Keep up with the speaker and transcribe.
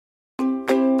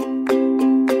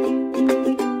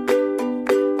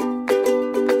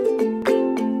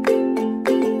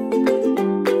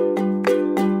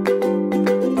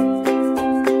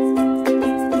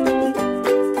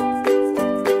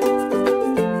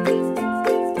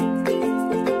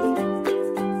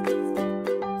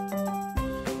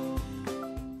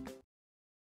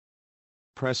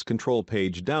Press Ctrl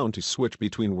Page down to switch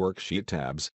between Worksheet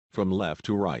tabs, from left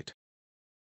to right.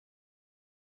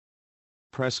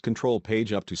 Press Ctrl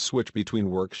Page Up to switch between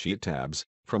Worksheet tabs,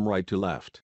 from right to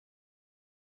left.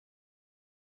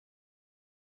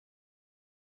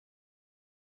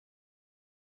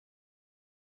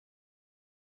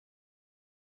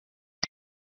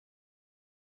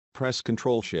 Press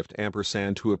Ctrl Shift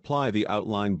 & to apply the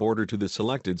outline border to the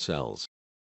selected cells.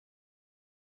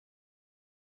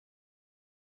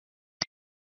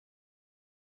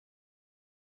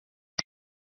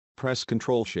 Press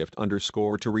Ctrl Shift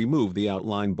 _ to remove the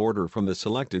outline border from the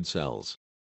selected cells.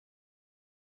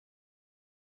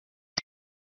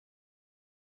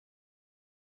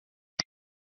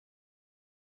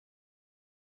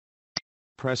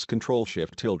 Press Ctrl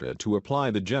Shift tilde to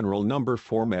apply the general number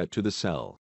format to the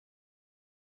cell.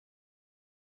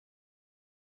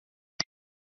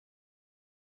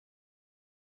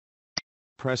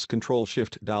 Press Ctrl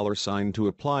Shift $sign to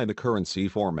apply the currency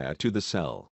format to the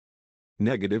cell.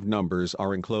 Negative numbers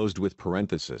are enclosed with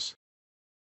parentheses.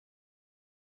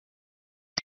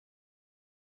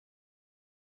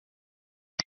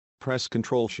 Press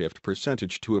Ctrl Shift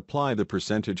 % to apply the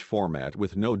percentage format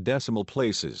with no decimal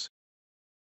places.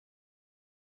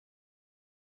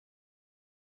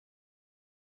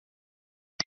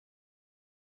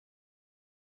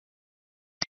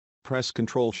 Press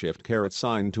Ctrl Shift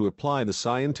 $sign to apply the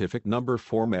scientific number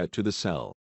format to the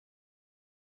cell.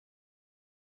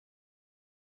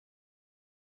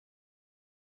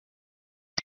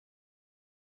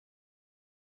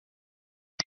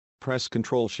 Press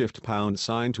Ctrl Shift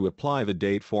 £sign to apply the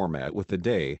date format with the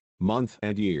day, month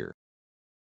and year.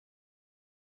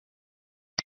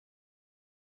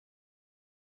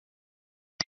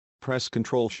 Press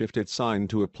Ctrl Shift $sign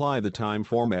to apply the time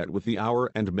format with the hour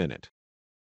and minute.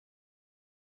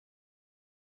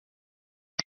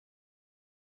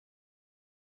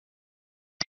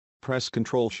 Press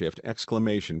Ctrl Shift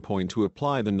 $! to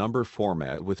apply the number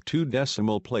format with 2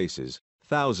 decimal places,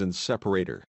 thousands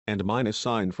separator, and minus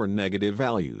sign for negative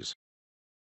values.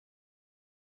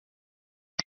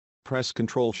 Press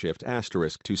Ctrl Shift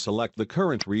 * to select the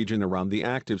current region around the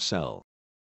active cell.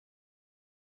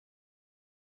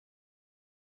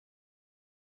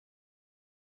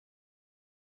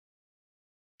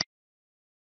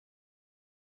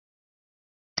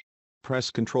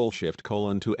 Press Ctrl Shift :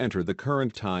 to enter the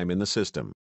current time in the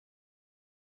system.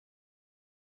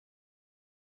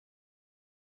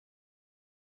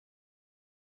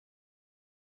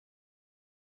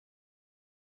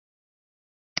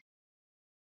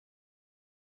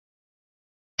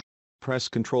 Press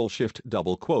Ctrl Shift :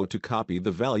 to copy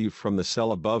the value from the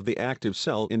cell above the active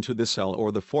cell into the cell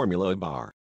or the formula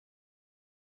bar.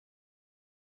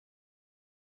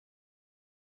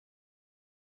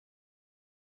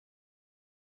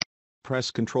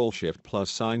 Press Ctrl Shift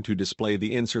 + to display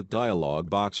the Insert dialog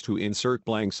box to insert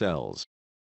blank cells.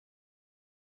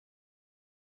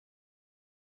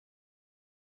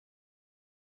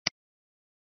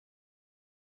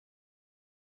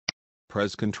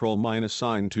 Press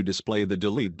Ctrl - to display the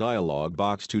Delete dialog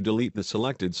box to delete the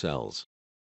selected cells.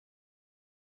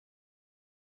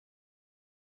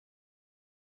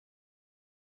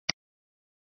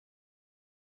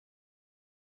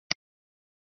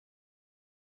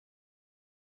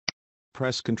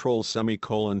 Press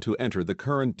Ctrl : to enter the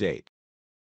current date.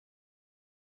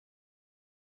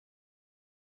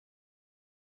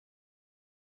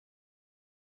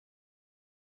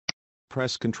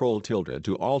 Press Ctrl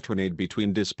to alternate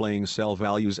between displaying cell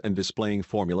values and displaying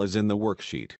formulas in the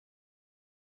worksheet.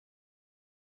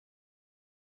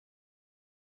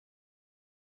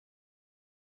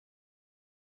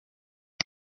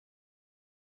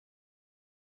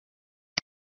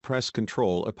 Press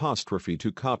Ctrl'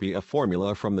 to copy a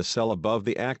formula from the cell above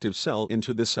the active cell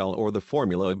into the cell or the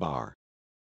formula bar.